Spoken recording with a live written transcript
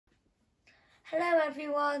Hello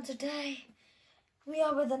everyone, today we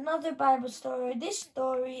are with another Bible story. This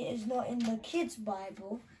story is not in the kids'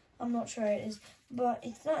 Bible. I'm not sure it is, but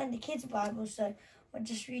it's not in the kids' Bible, so we're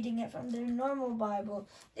just reading it from the normal Bible.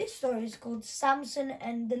 This story is called Samson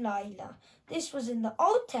and Delilah. This was in the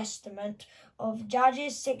Old Testament of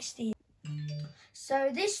Judges 16.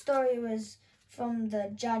 So this story was from the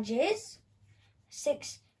Judges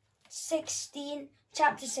 16,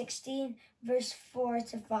 chapter 16, verse 4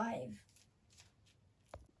 to 5.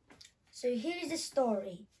 So here's the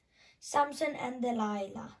story. Samson and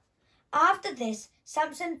Delilah. After this,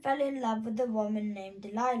 Samson fell in love with a woman named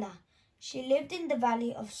Delilah. She lived in the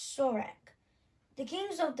valley of Sorek. The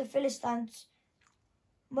kings of the Philistines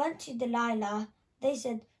went to Delilah. They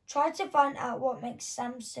said, "Try to find out what makes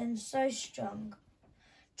Samson so strong.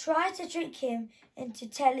 Try to trick him into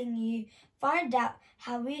telling you. Find out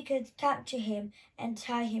how we could capture him and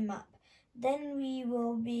tie him up. Then we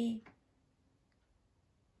will be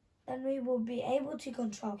able to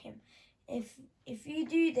control him. If you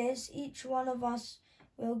do this, each one of us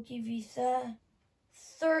will give you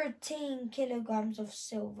 13 kilograms of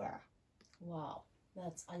silver." Wow,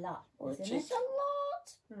 that's a lot. Which Isn't is it? a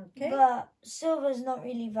lot. Okay. But silver is not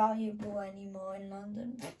really valuable anymore in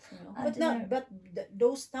London. No. But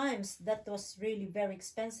those times that was really very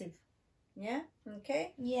expensive. Yeah.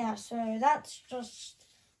 Okay. Yeah, so that's just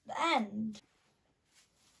the end.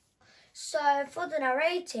 So for the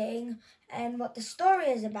narrating and what the story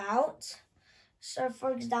is about, so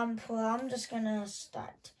for example, I'm just going to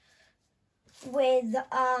start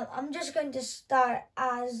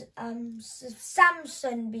as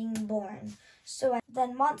Samson being born. So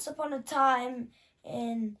then once upon a time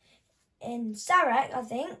in Sarek, I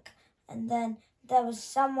think, and then there was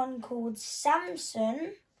someone called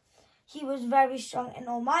Samson. He was very strong and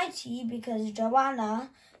almighty because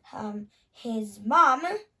Joanna, his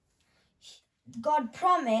mum, God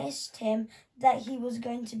promised him that he was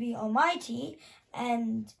going to be almighty,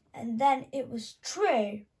 and then it was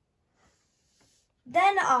true.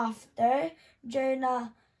 Then after,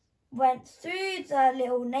 Jonah went through the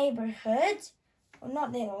little neighborhood, well,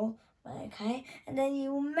 not little, but okay, and then he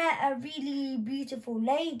met a really beautiful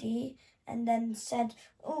lady and then said,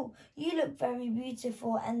 "Oh, you look very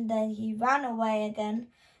beautiful," and then he ran away again,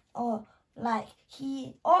 or like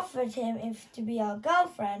he offered him to be our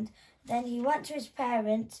girlfriend. Then he went to his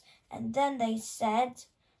parents, and then they said,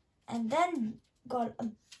 and then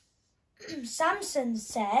Samson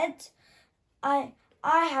said, I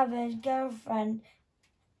have a girlfriend.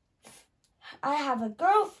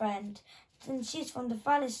 And she's from the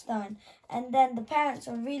Philistine." And then the parents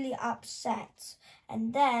were really upset.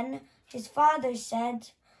 And then his father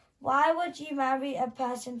said, "Why would you marry a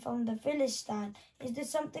person from the Philistine? Is there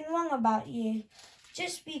something wrong about you?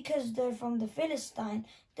 Just because they're from the Philistine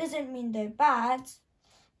doesn't mean they're bad."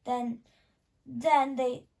 Then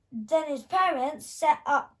his parents set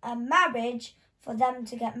up a marriage for them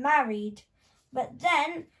to get married. But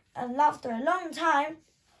then, after a long time,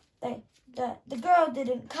 the girl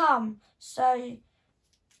didn't come. So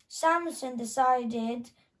Samson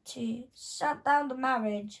decided to shut down the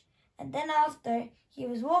marriage. And then after, he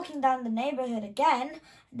was walking down the neighborhood again.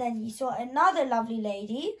 Then he saw another lovely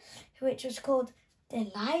lady, which was called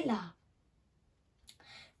Delilah.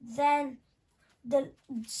 Then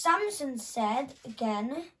Samson said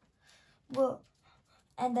again,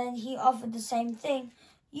 and then he offered the same thing.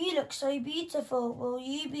 "You look so beautiful. Will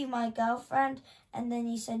you be my girlfriend?" And then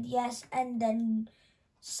he said yes. And then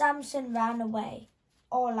Samson ran away,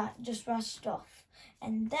 or just rushed off.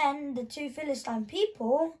 And then the two Philistine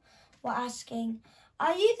people were asking,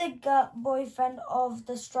 "Are you the boyfriend of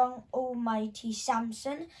the strong, almighty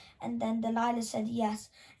Samson?" And then Delilah said yes.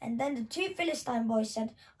 And then the two Philistine boys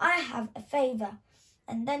said, "I have a favor."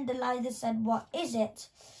 And then Delilah said, "What is it?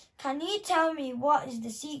 Can you tell me what is the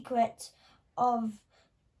secret of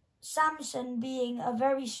Samson being a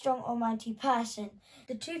very strong, almighty person?"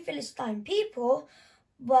 The two Philistine people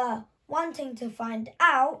were wanting to find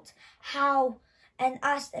out how, and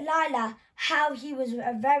asked Delilah how he was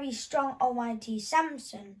a very strong, almighty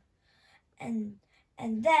Samson. And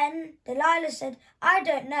then Delilah said, "I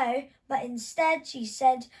don't know," but instead she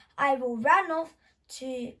said, "I will run off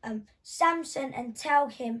to Samson and tell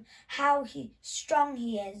him how strong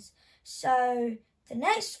he is." So the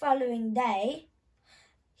next following day,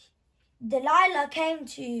 Delilah came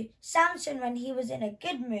to Samson when he was in a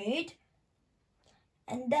good mood.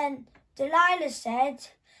 And then Delilah said,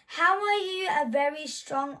 "How are you a very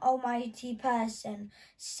strong, almighty person?"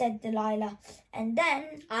 said Delilah. And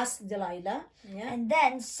then Asked Delilah. Yeah. And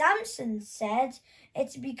then Samson said,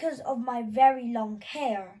 "It's because of my very long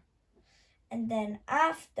hair." And then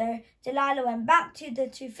after, Delilah went back to the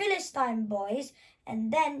 2 Philistine boys,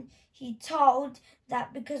 and then he told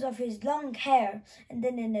that because of his long hair. And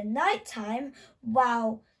then in the night time,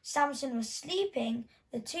 while Samson was sleeping,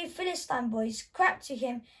 the 2 Philistine boys crept to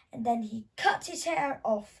him, and then he cut his hair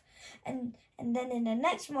off. And then in the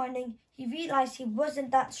next morning, he realized he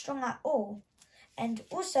wasn't that strong at all. And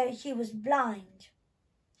also he was blind.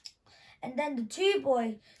 And then the two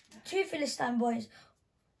Philistine boys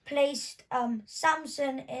placed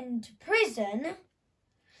Samson into prison,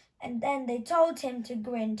 and then they told him to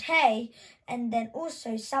grind hay, and then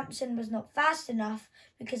also Samson was not fast enough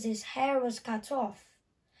because his hair was cut off.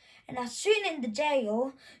 And as soon in the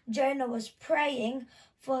jail, Jonah was praying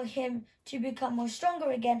for him to become more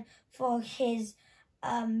stronger again, for his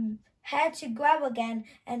hair to grow again,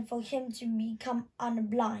 and for him to become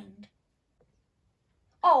unblind.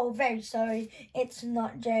 Oh, very sorry, it's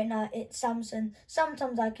not Jonah, it's Samson.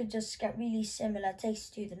 Sometimes I could just get really similar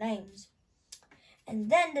tastes to the names.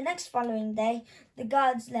 And then the next following day, the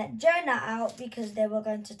guards let Jonah out because they were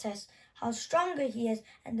going to test how stronger he is.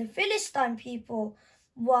 And the Philistine people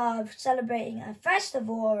were celebrating a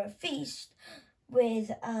festival or a feast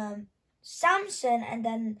with Samson, and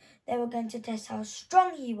then they were going to test how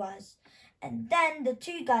strong he was. And then the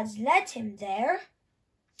 2 guards led him there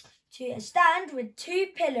to a stand with 2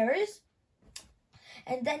 pillars,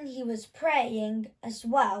 and then he was praying as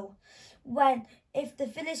well. If the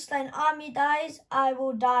Philistine army dies, I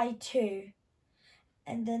will die too.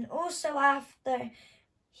 And then also after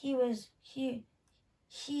he used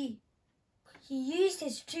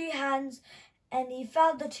his 2 hands, and he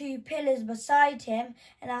felt the 2 pillars beside him,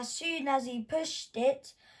 and as soon as he pushed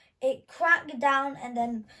it, it cracked down, and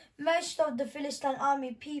then most of the Philistine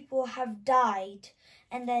army people have died.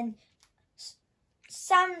 And then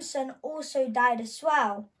Samson also died as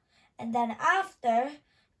well. And then after,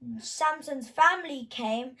 Samson's family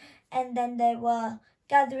came, and then they were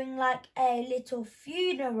gathering like a little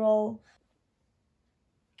funeral.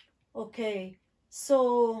 Okay,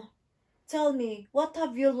 so tell me, what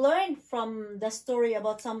have you learned from the story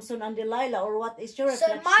about Samson and Delilah, or what is your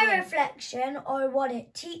reflection? So my reflection, or what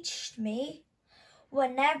it teached me,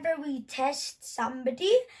 whenever we test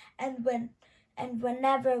somebody, and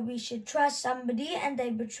whenever we should trust somebody and they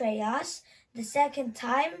betray us, the second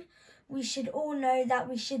time, we should all know that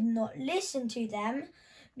we should not listen to them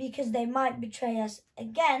because they might betray us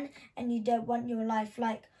again, and you don't want your life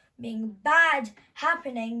like being bad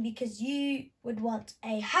happening because you would want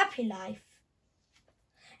a happy life.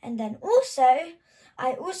 And then also,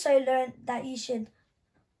 I also learned that you should,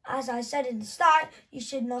 as I said in the start, you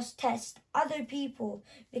should not test other people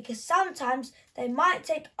because sometimes they might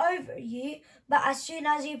take over you, but as soon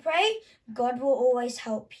as you pray, God will always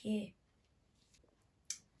help you.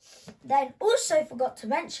 Then also forgot to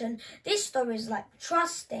mention, this story is like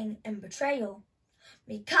trusting and betrayal,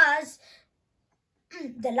 because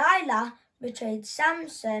Delilah betrayed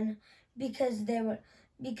Samson because the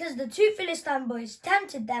 2 Philistine boys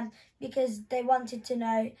tempted them because they wanted to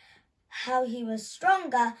know how he was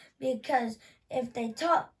stronger, because if they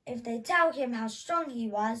tell him how strong he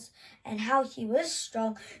was and how he was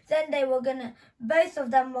strong, then both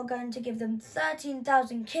of them were going to give them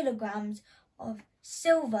 13,000 kilograms of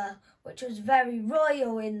silver, which was very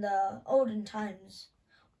royal in the olden times,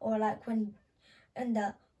 or like when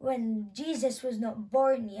Jesus was not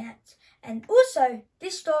born yet. And also,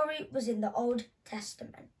 this story was in the Old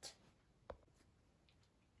Testament.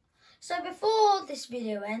 So before this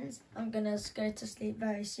video ends, I'm going to go to sleep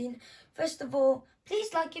very soon. First of all,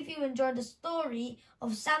 please like if you enjoyed the story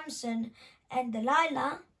of Samson and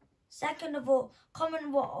Delilah. Second of all,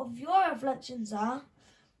 comment what of your reflections are.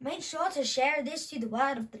 Make sure to share this to the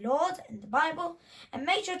word of the Lord and the Bible. And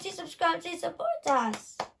make sure to subscribe to support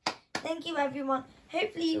us. Thank you, everyone.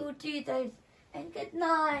 Hopefully you will do those. And good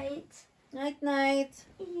night. Night, night.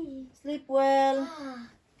 Sleep well.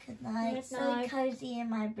 Good night. Night, So night. cozy in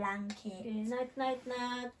my blanket. Okay, night, night,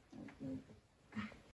 night.